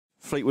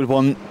Fleetwood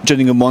 1,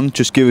 Gillingham 1.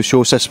 Just give us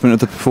your assessment of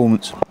the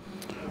performance.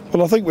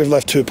 Well, I think we've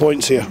left 2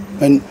 points here,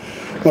 and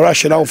my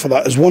rationale for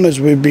that is, one is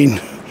we've been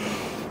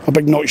a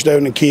big notch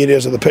down in key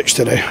areas of the pitch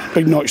today.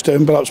 Big notch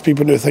down, perhaps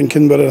people are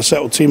thinking we're a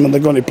settled team and they're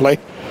going to play.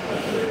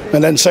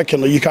 And then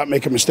secondly, you can't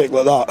make a mistake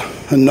like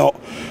that and not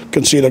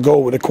concede a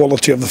goal with the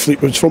quality of the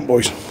Fleetwood's front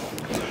boys.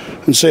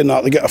 And saying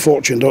that, they get a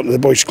fortune, don't they? The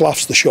boy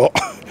sclaffs the shot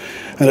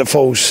and it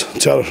falls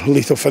to our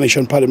lethal finish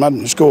on Paddy Madden,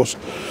 who scores.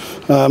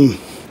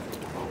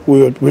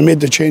 We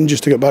made the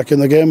changes to get back in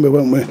the game. We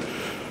went with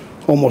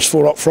almost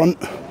 4 up front,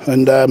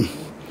 and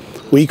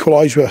we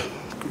equalised with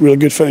a really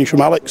good finish from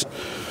Alex.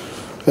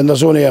 And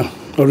there's only a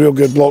real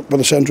good block by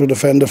the central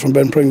defender from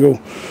Ben Pringle,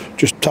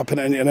 just tapping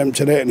it into an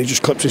empty net, and he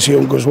just clips his heel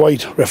and goes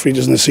wide. Referee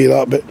doesn't see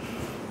that, but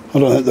I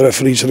don't think the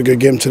referees had a good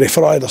game today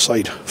for either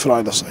side.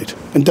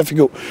 In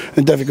difficult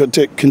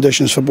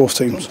conditions for both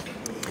teams.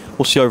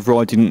 What's the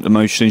overriding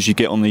emotion as you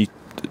get on the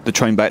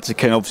train back to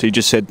Kent? Obviously you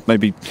just said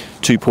maybe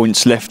 2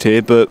 points left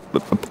here, but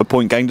a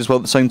point gained as well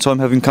at the same time,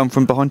 having come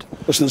from behind.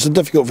 Listen, it's a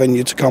difficult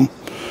venue to come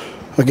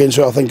against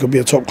who I think will be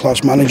a top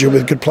class manager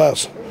with good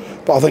players.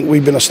 But I think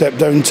we've been a step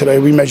down today.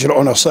 We measure it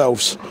on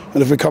ourselves,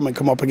 and if we come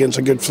up against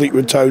a good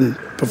Fleetwood Town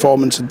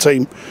performance and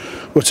team,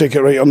 we'll take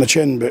it right on the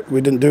chin. But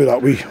we didn't do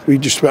that. We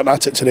just went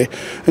at it today.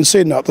 And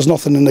saying that, there's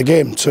nothing in the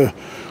game to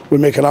we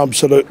make an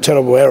absolute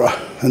terrible error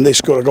and they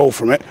score a goal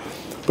from it.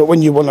 But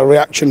when you want a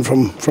reaction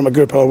from a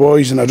group of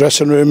boys in a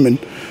dressing room and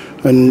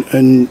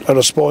a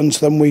response,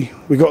 then we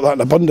got that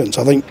in abundance.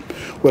 I think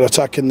we're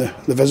attacking the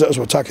visitors,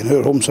 we're attacking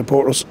our home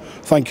supporters.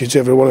 Thank you to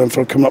every one of them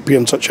for coming up here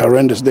on such a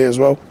horrendous day as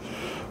well.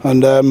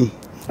 And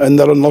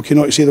they're unlucky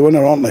not to see the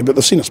winner, aren't they? But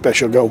they've seen a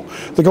special goal.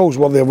 The goal's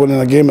worthy of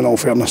winning a game, in all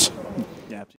fairness.